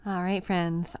All right,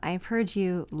 friends, I've heard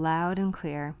you loud and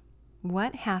clear.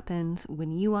 What happens when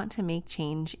you want to make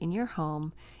change in your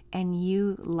home and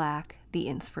you lack the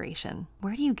inspiration?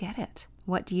 Where do you get it?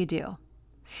 What do you do?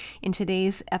 In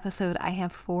today's episode, I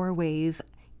have 4 ways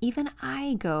even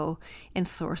I go and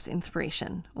source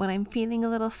inspiration when I'm feeling a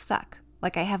little stuck,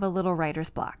 like I have a little writer's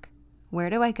block. Where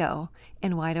do I go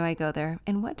and why do I go there?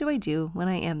 And what do I do when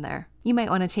I am there? You might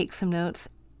want to take some notes.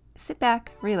 Sit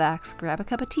back, relax, grab a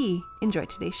cup of tea, enjoy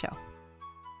today's show.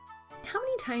 How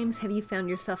many times have you found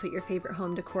yourself at your favorite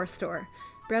home decor store,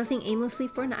 browsing aimlessly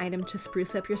for an item to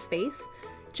spruce up your space,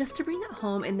 just to bring it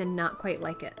home and then not quite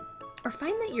like it? Or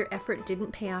find that your effort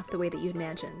didn't pay off the way that you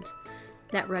imagined?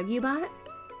 That rug you bought?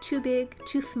 Too big,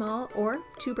 too small, or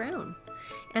too brown?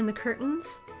 And the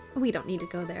curtains? We don't need to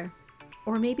go there.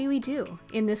 Or maybe we do,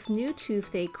 in this new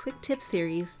Tuesday quick tip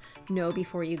series, Know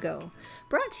Before You Go,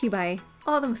 brought to you by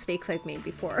all the mistakes I've made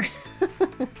before,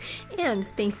 and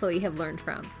thankfully have learned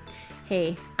from.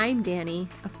 Hey, I'm Danny,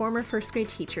 a former first grade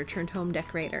teacher turned home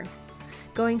decorator.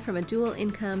 Going from a dual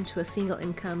income to a single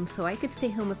income so I could stay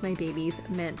home with my babies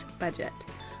meant budget,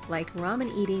 like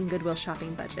ramen eating, Goodwill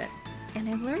shopping budget. And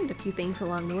I've learned a few things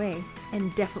along the way,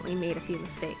 and definitely made a few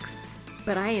mistakes.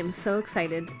 But I am so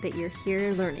excited that you're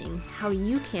here learning how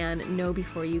you can know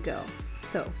before you go.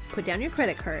 So put down your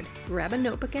credit card, grab a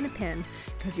notebook and a pen,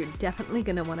 because you're definitely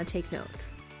going to want to take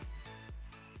notes.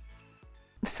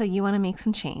 So you want to make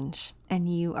some change, and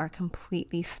you are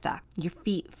completely stuck. Your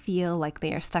feet feel like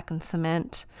they are stuck in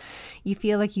cement. You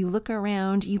feel like you look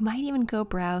around. You might even go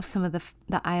browse some of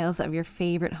the aisles of your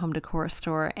favorite home decor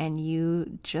store, and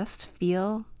you just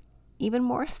feel even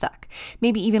more stuck,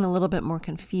 maybe even a little bit more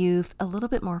confused, a little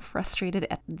bit more frustrated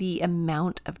at the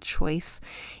amount of choice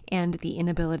and the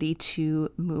inability to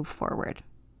move forward.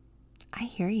 I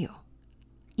hear you.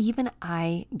 Even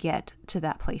I get to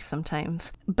that place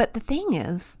sometimes. But the thing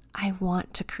is, I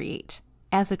want to create.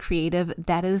 As a creative,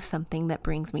 that is something that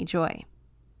brings me joy.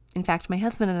 In fact, my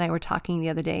husband and I were talking the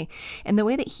other day, and the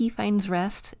way that he finds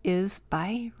rest is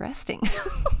by resting.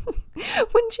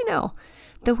 Wouldn't you know?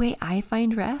 The way I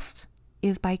find rest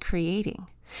is by creating.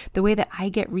 The way that I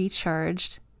get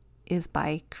recharged is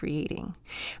by creating.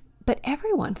 But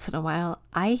every once in a while,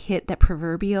 I hit that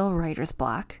proverbial writer's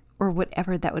block, or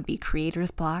whatever that would be,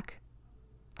 creator's block,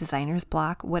 designer's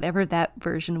block, whatever that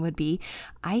version would be.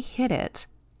 I hit it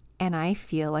and I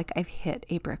feel like I've hit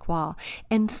a brick wall.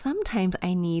 And sometimes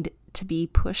I need to be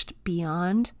pushed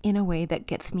beyond in a way that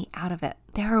gets me out of it.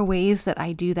 There are ways that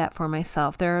I do that for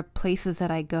myself. There are places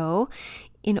that I go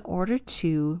in order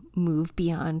to move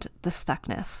beyond the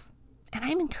stuckness. And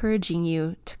I'm encouraging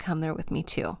you to come there with me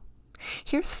too.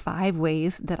 Here's 5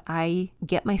 ways that I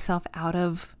get myself out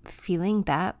of feeling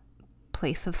that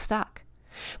place of stuck.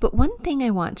 But one thing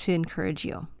I want to encourage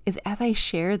you is, as I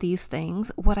share these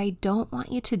things, what I don't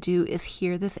want you to do is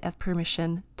hear this as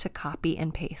permission to copy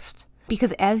and paste.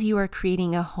 Because as you are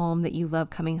creating a home that you love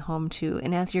coming home to,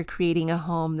 and as you're creating a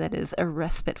home that is a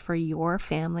respite for your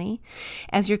family,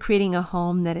 as you're creating a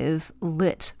home that is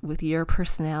lit with your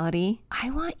personality, I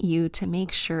want you to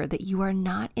make sure that you are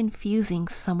not infusing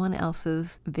someone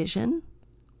else's vision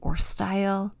or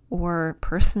style or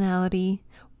personality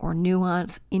or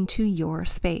nuance into your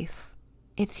space.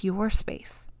 It's your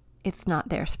space. It's not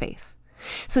their space.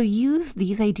 So use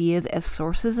these ideas as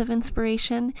sources of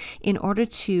inspiration in order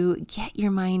to get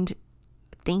your mind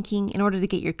thinking, in order to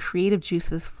get your creative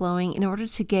juices flowing, in order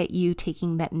to get you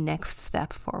taking that next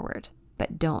step forward.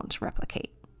 But don't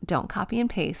replicate. Don't copy and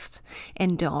paste,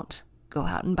 and don't go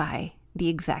out and buy the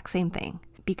exact same thing,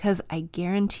 because I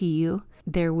guarantee you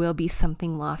there will be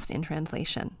something lost in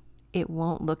translation. It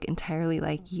won't look entirely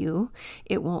like you.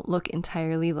 It won't look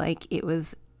entirely like it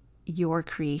was your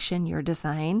creation, your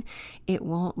design. It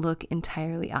won't look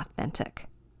entirely authentic.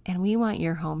 And we want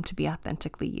your home to be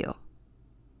authentically you.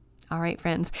 All right,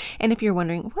 friends. And if you're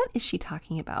wondering, what is she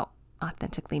talking about?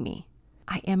 Authentically me.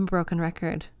 I am a broken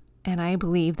record. And I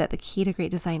believe that the key to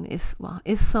great design is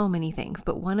so many things,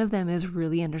 but one of them is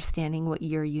really understanding what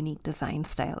your unique design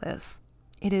style is.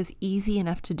 It is easy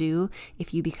enough to do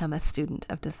if you become a student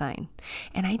of design.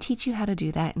 And I teach you how to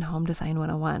do that in Home Design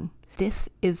 101. This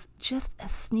is just a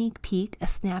sneak peek, a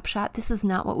snapshot. This is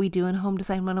not what we do in Home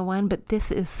Design 101, but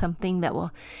this is something that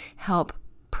will help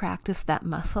practice that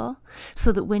muscle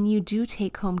so that when you do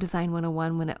take Home Design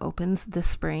 101, when it opens this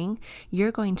spring,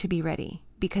 you're going to be ready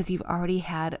because you've already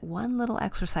had one little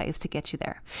exercise to get you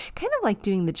there. Kind of like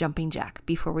doing the jumping jack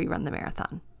before we run the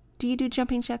marathon. Do you do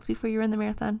jumping jacks before you run the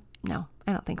marathon? No,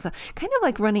 I don't think so. Kind of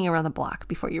like running around the block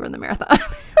before you run the marathon.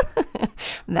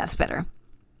 That's better.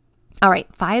 All right,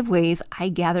 5 ways I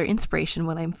gather inspiration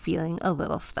when I'm feeling a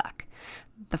little stuck.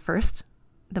 The first,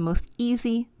 the most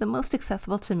easy, the most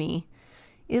accessible to me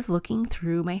is looking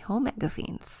through my home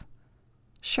magazines.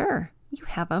 Sure, you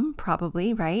have them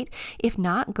probably, right? If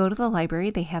not, go to the library.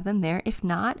 They have them there. If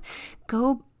not,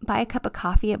 go buy a cup of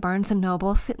coffee at Barnes &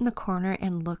 Noble, sit in the corner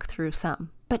and look through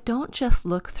some. But don't just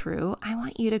look through. I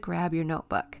want you to grab your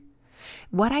notebook.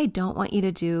 What I don't want you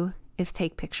to do is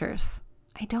take pictures.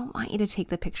 I don't want you to take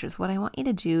the pictures. What I want you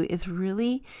to do is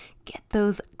really get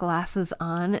those glasses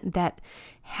on that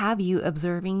have you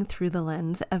observing through the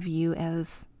lens of you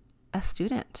as a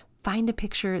student. Find a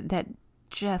picture that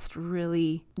just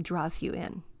really draws you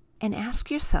in. And ask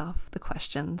yourself the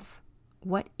questions.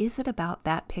 What is it about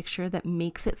that picture that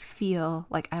makes it feel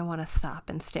like I want to stop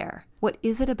and stare? What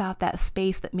is it about that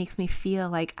space that makes me feel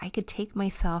like I could take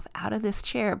myself out of this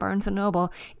chair at Barnes &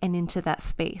 Noble and into that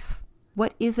space?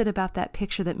 What is it about that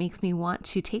picture that makes me want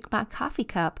to take my coffee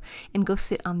cup and go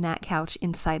sit on that couch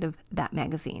inside of that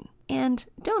magazine? And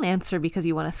don't answer because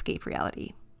you want to escape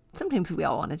reality. Sometimes we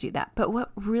all want to do that. But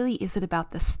what really is it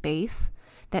about the space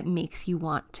that makes you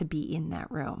want to be in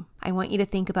that room? I want you to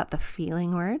think about the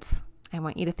feeling words. I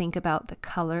want you to think about the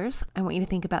colors. I want you to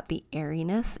think about the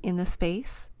airiness in the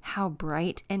space. How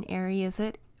bright and airy is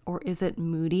it? Or is it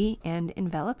moody and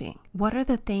enveloping? What are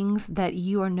the things that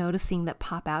you are noticing that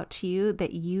pop out to you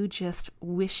that you just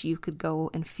wish you could go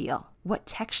and feel? What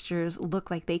textures look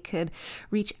like they could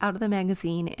reach out of the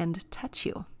magazine and touch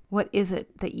you? What is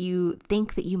it that you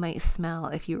think that you might smell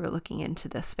if you were looking into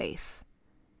this space?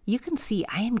 You can see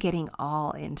I am getting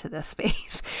all into this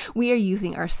space. We are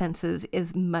using our senses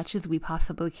as much as we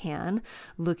possibly can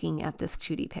looking at this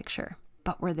 2D picture,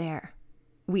 but we're there.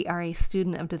 We are a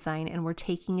student of design and we're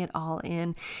taking it all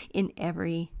in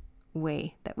every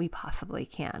way that we possibly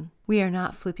can. We are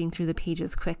not flipping through the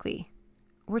pages quickly.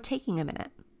 We're taking a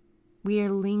minute. We are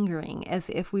lingering as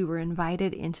if we were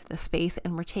invited into the space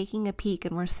and we're taking a peek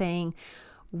and we're saying,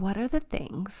 what are the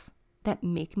things that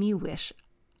make me wish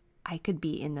I could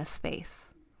be in this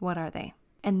space? What are they?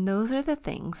 And those are the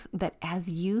things that as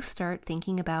you start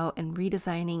thinking about and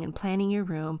redesigning and planning your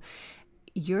room,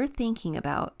 you're thinking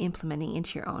about implementing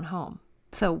into your own home.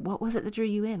 So what was it that drew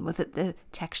you in? Was it the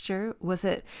texture? Was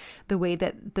it the way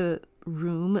that the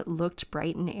room looked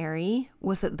bright and airy?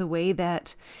 Was it the way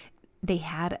that they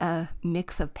had a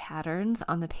mix of patterns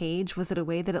on the page? Was it a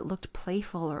way that it looked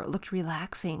playful or it looked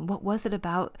relaxing? What was it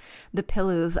about the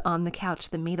pillows on the couch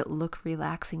that made it look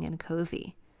relaxing and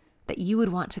cozy? That you would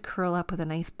want to curl up with a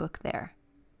nice book there?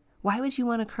 Why would you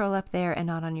want to curl up there and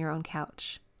not on your own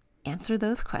couch? Answer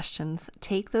those questions,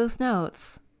 take those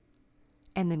notes,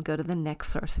 and then go to the next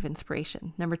source of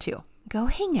inspiration. Number 2, go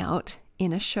hang out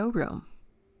in a showroom.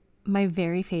 My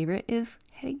very favorite is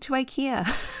heading to IKEA.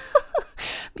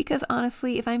 Because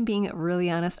honestly, if I'm being really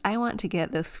honest, I want to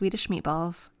get those Swedish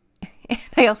meatballs. And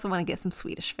I also want to get some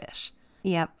Swedish fish.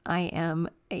 Yep, I am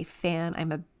a fan.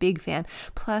 I'm a big fan.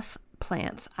 Plus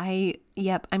plants. I'm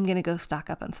going to go stock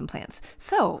up on some plants.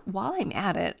 So while I'm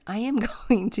at it, I am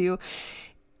going to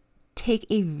take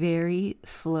a very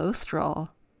slow stroll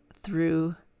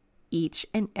through each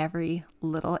and every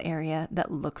little area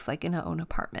that looks like an own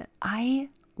apartment. I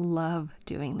love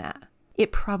doing that.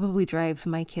 It probably drives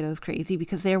my kiddos crazy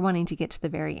because they're wanting to get to the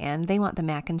very end. They want the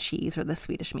mac and cheese or the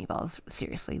Swedish meatballs.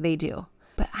 Seriously, they do.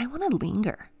 But I want to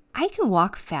linger. I can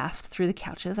walk fast through the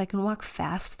couches. I can walk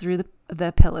fast through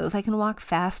the pillows. I can walk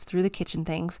fast through the kitchen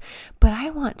things. But I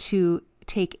want to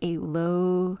take a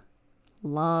low,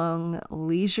 long,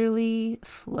 leisurely,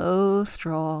 slow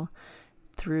stroll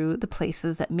through the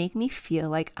places that make me feel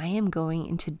like I am going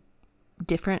into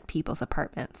different people's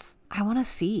apartments. I want to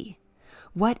see,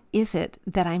 what is it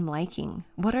that I'm liking?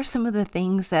 What are some of the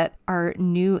things that are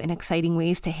new and exciting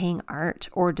ways to hang art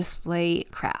or display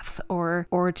crafts or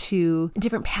to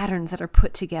different patterns that are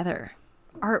put together?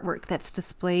 Artwork that's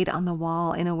displayed on the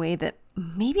wall in a way that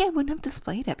maybe I wouldn't have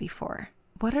displayed it before.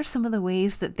 What are some of the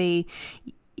ways that they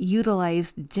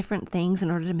utilize different things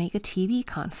in order to make a TV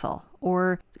console,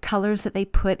 or colors that they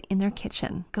put in their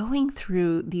kitchen? Going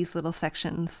through these little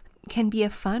sections can be a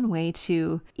fun way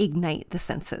to ignite the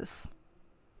senses.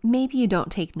 Maybe you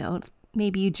don't take notes.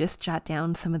 Maybe you just jot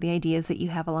down some of the ideas that you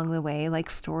have along the way, like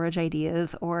storage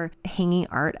ideas or hanging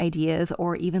art ideas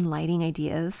or even lighting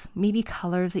ideas. Maybe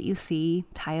colors that you see,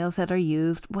 tiles that are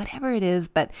used, whatever it is,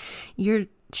 but you're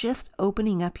just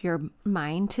opening up your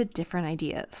mind to different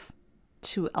ideas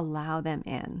to allow them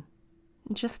in,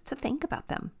 just to think about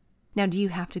them. Now, do you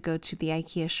have to go to the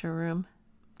IKEA showroom?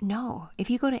 No.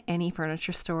 If you go to any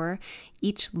furniture store,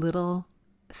 each little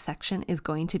section is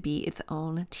going to be its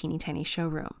own teeny tiny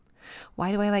showroom.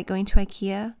 Why do I like going to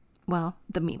IKEA? Well,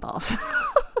 the meatballs.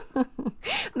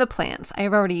 The plants.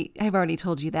 I've already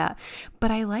told you that.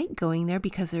 But I like going there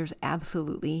because there's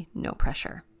absolutely no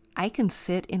pressure. I can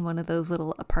sit in one of those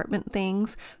little apartment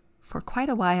things for quite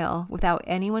a while without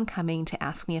anyone coming to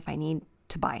ask me if I need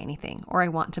to buy anything, or I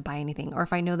want to buy anything, or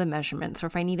if I know the measurements, or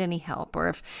if I need any help, or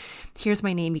if here's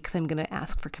my name because I'm going to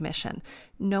ask for commission.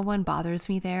 No one bothers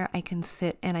me there. I can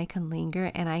sit and I can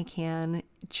linger and I can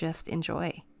just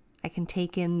enjoy. I can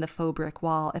take in the faux brick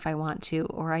wall if I want to,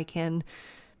 or I can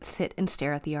sit and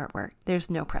stare at the artwork. There's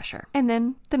no pressure. And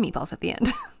then the meatballs at the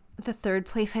end. The third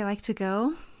place I like to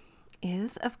go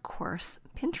is, of course,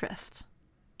 Pinterest.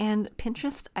 And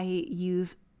Pinterest I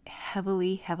use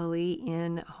heavily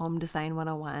in Home Design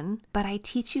 101, but I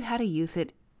teach you how to use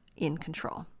it in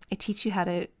control. I teach you how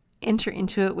to enter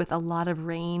into it with a lot of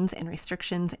reins and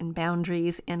restrictions and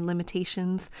boundaries and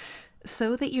limitations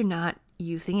so that you're not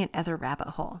using it as a rabbit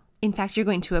hole. In fact, you're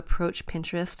going to approach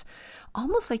Pinterest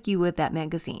almost like you would that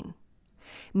magazine.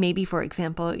 Maybe, for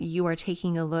example, you are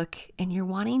taking a look and you're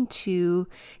wanting to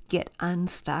get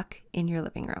unstuck in your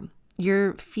living room.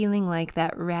 You're feeling like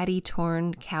that ratty,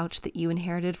 torn couch that you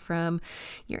inherited from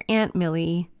your Aunt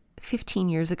Millie 15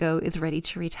 years ago is ready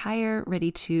to retire,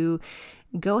 ready to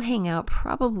go hang out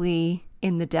probably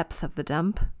in the depths of the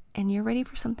dump, and you're ready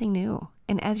for something new.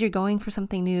 And as you're going for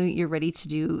something new, you're ready to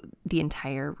do the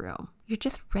entire room. You're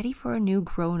just ready for a new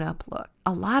grown-up look.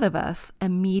 A lot of us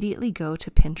immediately go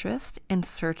to Pinterest and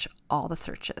search all the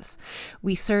searches.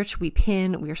 We search, we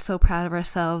pin, we're so proud of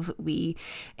ourselves. We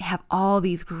have all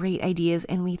these great ideas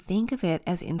and we think of it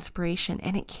as inspiration,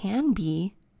 and it can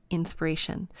be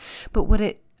inspiration. But what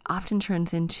it often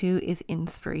turns into is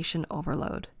inspiration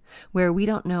overload, where we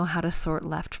don't know how to sort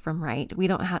left from right. We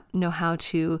don't know how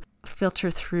to filter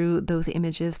through those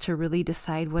images to really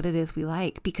decide what it is we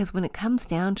like. Because when it comes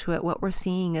down to it, what we're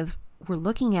seeing is we're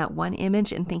looking at one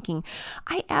image and thinking,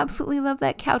 I absolutely love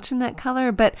that couch in that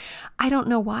color, but I don't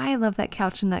know why I love that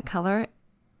couch in that color.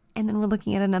 And then we're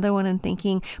looking at another one and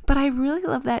thinking, but I really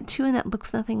love that too, and that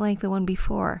looks nothing like the one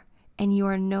before. And you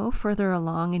are no further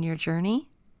along in your journey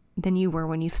than you were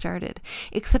when you started,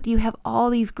 except you have all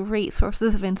these great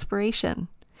sources of inspiration.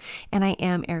 And I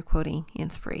am air quoting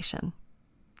inspiration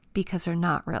because they're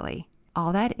not really.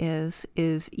 All that is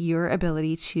your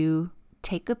ability to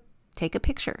take a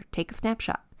picture, take a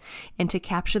snapshot, and to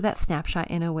capture that snapshot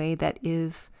in a way that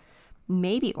is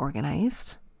maybe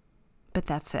organized, but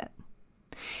that's it.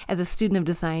 As a student of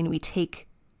design, we take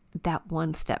that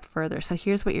one step further. So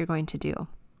here's what you're going to do.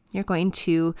 You're going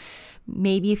to,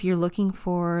 maybe if you're looking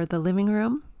for the living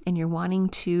room and you're wanting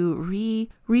to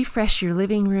refresh your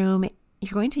living room,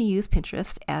 you're going to use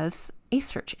Pinterest as a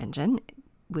search engine,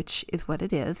 which is what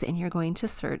it is, and you're going to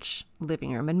search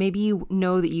living room. And maybe you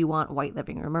know that you want white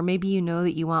living room, or maybe you know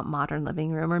that you want modern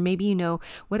living room, or maybe you know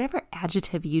whatever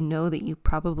adjective you know that you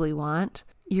probably want,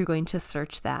 you're going to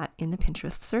search that in the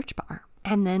Pinterest search bar.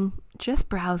 And then just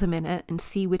browse a minute and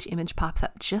see which image pops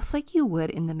up, just like you would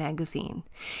in the magazine.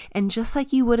 And just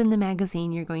like you would in the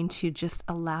magazine, you're going to just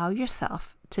allow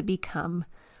yourself to become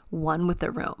one with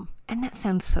the room. And that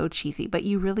sounds so cheesy, but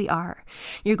you really are.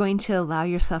 You're going to allow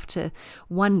yourself to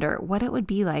wonder what it would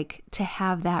be like to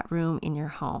have that room in your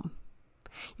home.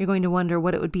 You're going to wonder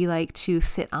what it would be like to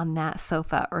sit on that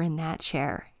sofa or in that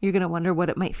chair. You're going to wonder what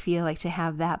it might feel like to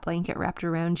have that blanket wrapped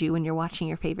around you when you're watching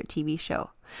your favorite TV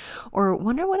show. Or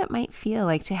wonder what it might feel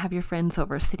like to have your friends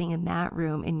over sitting in that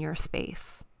room in your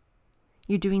space.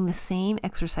 You're doing the same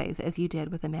exercise as you did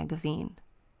with a magazine.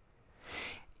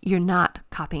 You're not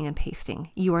copying and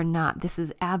pasting. You are not. This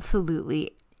is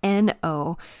absolutely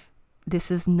NO. This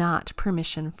is not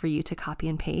permission for you to copy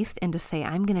and paste and to say,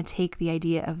 I'm going to take the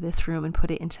idea of this room and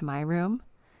put it into my room.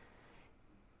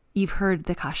 You've heard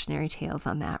the cautionary tales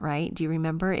on that, right? Do you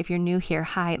remember? If you're new here,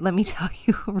 hi, let me tell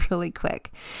you really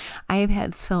quick. I have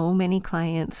had so many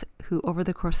clients who over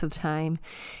the course of time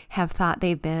have thought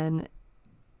they've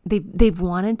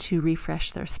wanted to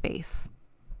refresh their space,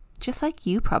 just like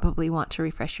you probably want to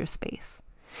refresh your space.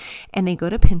 And they go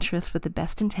to Pinterest with the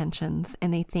best intentions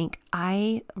and they think,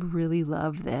 I really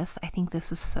love this. I think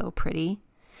this is so pretty.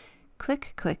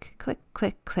 Click, click, click,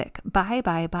 click, click. Buy.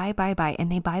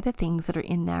 And they buy the things that are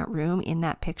in that room, in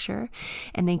that picture,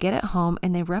 and they get it home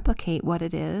and they replicate what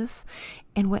it is.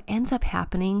 And what ends up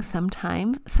happening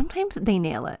sometimes they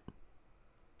nail it.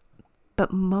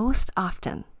 But most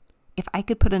often, if I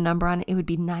could put a number on it, it would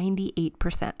be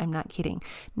 98%. I'm not kidding.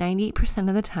 98%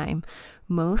 of the time,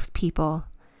 most people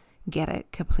get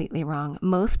it completely wrong.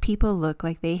 Most people look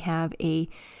like they have a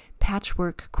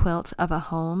patchwork quilt of a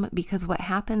home because what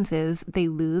happens is they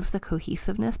lose the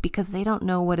cohesiveness because they don't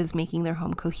know what is making their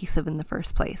home cohesive in the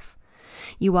first place.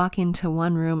 You walk into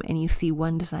one room and you see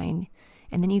one design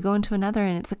And then you go into another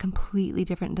and it's a completely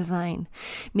different design.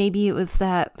 Maybe it was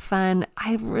that fun,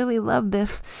 I really love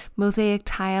this mosaic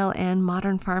tile and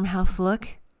modern farmhouse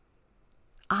look.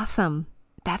 Awesome.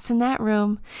 That's in that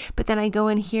room. But then I go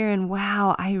in here and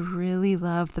wow, I really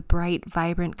love the bright,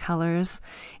 vibrant colors.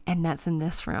 And that's in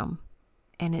this room.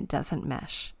 And it doesn't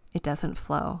mesh. It doesn't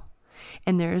flow.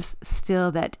 And there's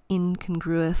still that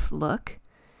incongruous look,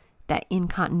 that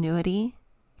incontinuity,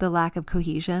 the lack of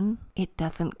cohesion. It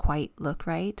doesn't quite look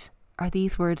right. Are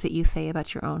these words that you say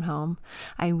about your own home?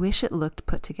 I wish it looked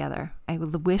put together. I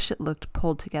wish it looked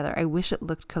pulled together. I wish it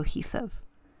looked cohesive.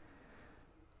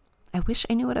 I wish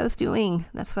I knew what I was doing.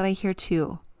 That's what I hear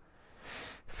too.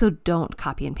 So don't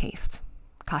copy and paste.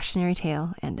 Cautionary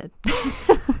tale ended.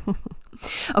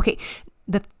 Okay,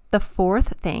 the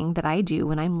fourth thing that I do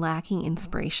when I'm lacking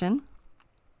inspiration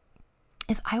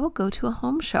is I will go to a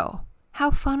home show. How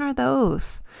fun are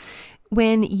those?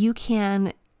 When you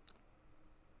can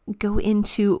go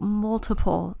into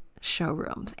multiple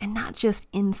showrooms and not just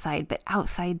inside, but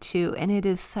outside too. And it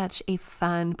is such a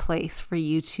fun place for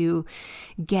you to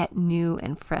get new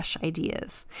and fresh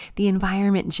ideas. The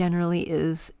environment generally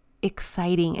is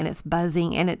exciting and it's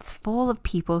buzzing and it's full of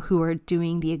people who are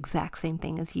doing the exact same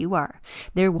thing as you are.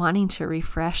 They're wanting to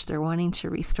refresh, they're wanting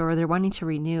to restore, they're wanting to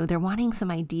renew, they're wanting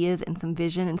some ideas and some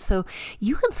vision. And so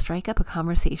you can strike up a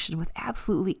conversation with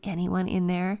absolutely anyone in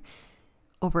there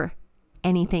over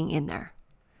anything in there.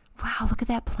 Wow, look at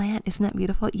that plant. Isn't that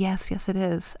beautiful? Yes, it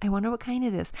is. I wonder what kind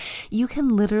it is. You can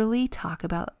literally talk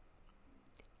about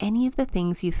any of the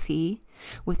things you see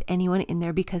with anyone in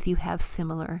there because you have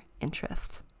similar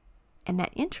interest. And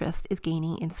that interest is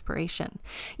gaining inspiration.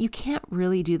 You can't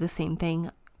really do the same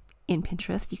thing in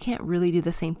Pinterest. You can't really do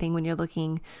the same thing when you're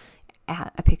looking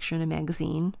at a picture in a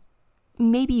magazine.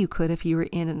 Maybe you could if you were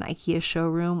in an IKEA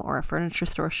showroom or a furniture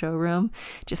store showroom.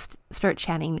 Just start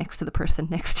chatting next to the person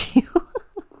next to you.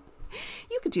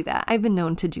 You could do that. I've been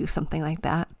known to do something like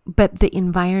that. But the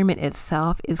environment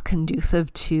itself is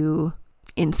conducive to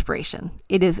inspiration.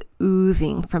 It is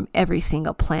oozing from every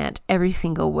single plant, every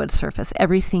single wood surface,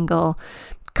 every single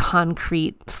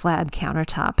concrete slab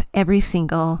countertop, every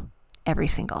single.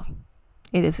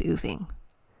 It is oozing.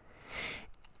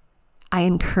 I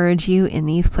encourage you in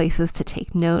these places to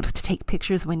take notes, to take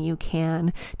pictures when you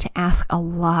can, to ask a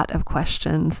lot of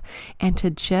questions, and to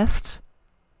just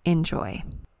enjoy.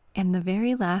 And the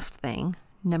very last thing,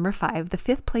 number 5, the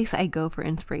 5th place I go for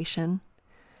inspiration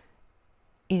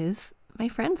is my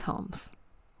friends' homes.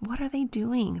 What are they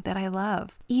doing that I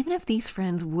love? Even if these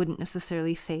friends wouldn't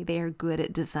necessarily say they are good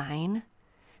at design,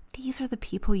 these are the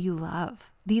people you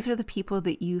love. These are the people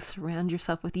that you surround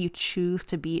yourself with, you choose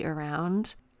to be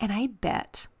around. And I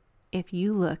bet if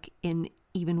you look in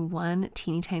even one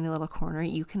teeny tiny little corner,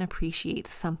 you can appreciate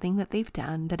something that they've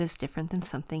done that is different than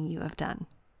something you have done.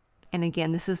 And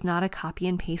again, this is not a copy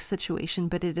and paste situation,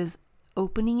 but it is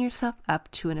opening yourself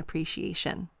up to an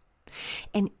appreciation.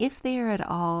 And if they are at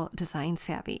all design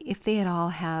savvy, if they at all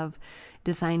have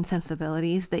design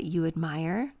sensibilities that you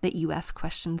admire, that you ask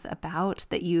questions about,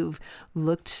 that you've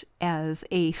looked as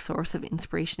a source of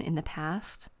inspiration in the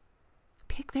past,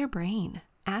 pick their brain.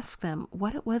 Ask them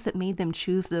what it was that made them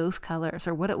choose those colors,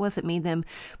 or what it was that made them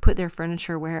put their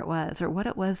furniture where it was, or what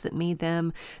it was that made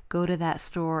them go to that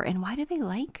store, and why do they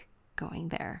like going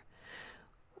there?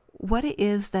 What it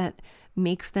is that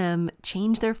makes them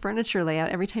change their furniture layout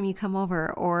every time you come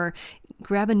over, or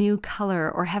grab a new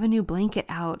color, or have a new blanket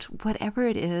out. Whatever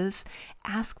it is,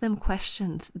 ask them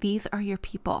questions. These are your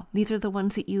people. These are the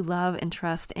ones that you love and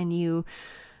trust and you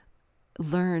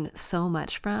learn so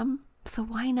much from. So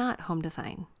why not home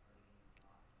design?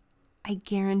 I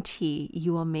guarantee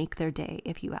you will make their day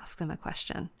if you ask them a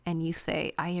question and you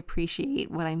say, I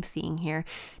appreciate what I'm seeing here.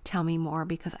 Tell me more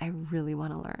because I really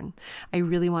want to learn. I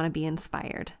really want to be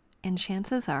inspired. And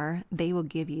chances are they will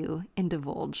give you and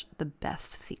divulge the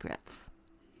best secrets.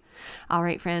 All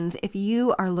right, friends, if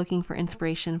you are looking for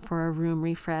inspiration for a room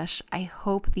refresh, I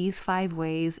hope these 5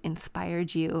 ways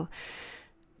inspired you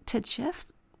to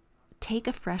just take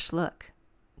a fresh look,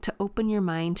 to open your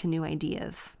mind to new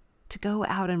ideas, to go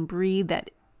out and breathe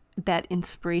that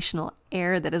inspirational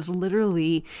air that is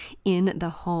literally in the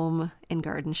home and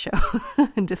garden show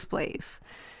displays,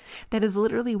 that is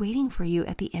literally waiting for you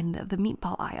at the end of the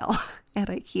meatball aisle at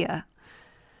IKEA.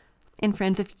 And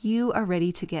friends, if you are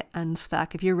ready to get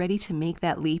unstuck, if you're ready to make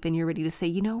that leap and you're ready to say,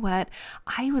 you know what,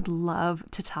 I would love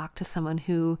to talk to someone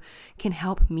who can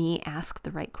help me ask the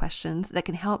right questions, that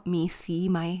can help me see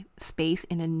my space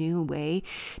in a new way,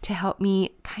 to help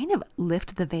me kind of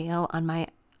lift the veil on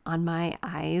my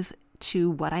eyes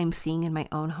to what I'm seeing in my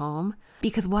own home.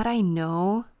 Because what I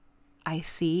know I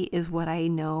see is what I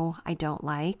know I don't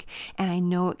like, and I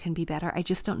know it can be better. I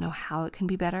just don't know how it can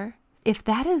be better. If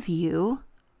that is you,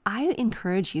 I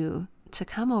encourage you to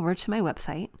come over to my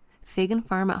website,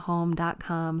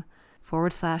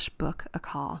 figandfarmathome.com/book a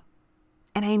call.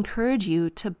 And I encourage you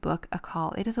to book a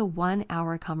call. It is a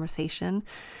 1-hour conversation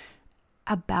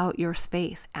about your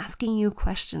space, asking you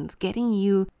questions, getting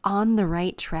you on the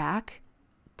right track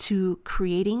to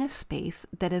creating a space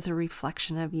that is a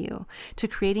reflection of you, to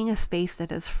creating a space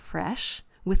that is fresh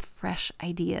with fresh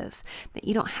ideas, that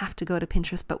you don't have to go to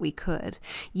Pinterest, but we could.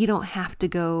 You don't have to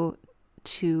go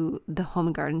to the Home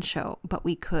and Garden Show, but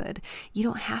we could. You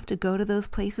don't have to go to those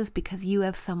places because you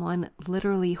have someone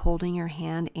literally holding your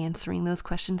hand, answering those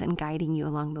questions and guiding you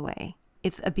along the way.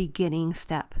 It's a beginning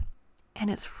step, and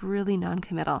it's really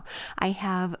non-committal. I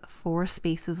have 4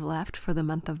 spaces left for the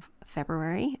month of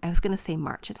February. I was going to say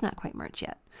March. It's not quite March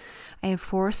yet. I have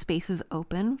 4 spaces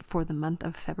open for the month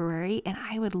of February, and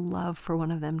I would love for one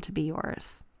of them to be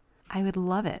yours. I would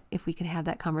love it if we could have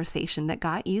that conversation that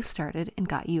got you started and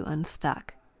got you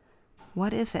unstuck.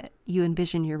 What is it you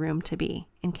envision your room to be?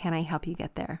 And can I help you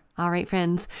get there? All right,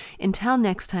 friends, until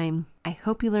next time, I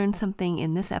hope you learned something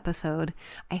in this episode.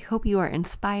 I hope you are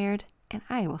inspired, and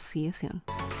I will see you soon.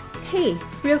 Hey,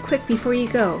 real quick before you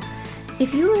go,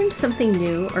 if you learned something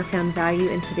new or found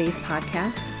value in today's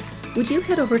podcast, would you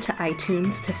head over to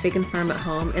iTunes to Fig and Farm at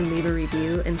Home and leave a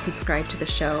review and subscribe to the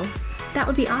show? That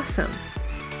would be awesome.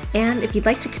 And if you'd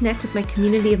like to connect with my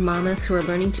community of mamas who are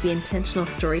learning to be intentional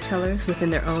storytellers within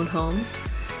their own homes,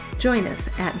 join us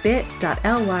at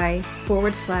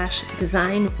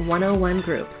bit.ly/design101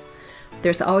 group.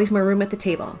 There's always more room at the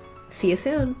table. See you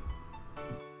soon.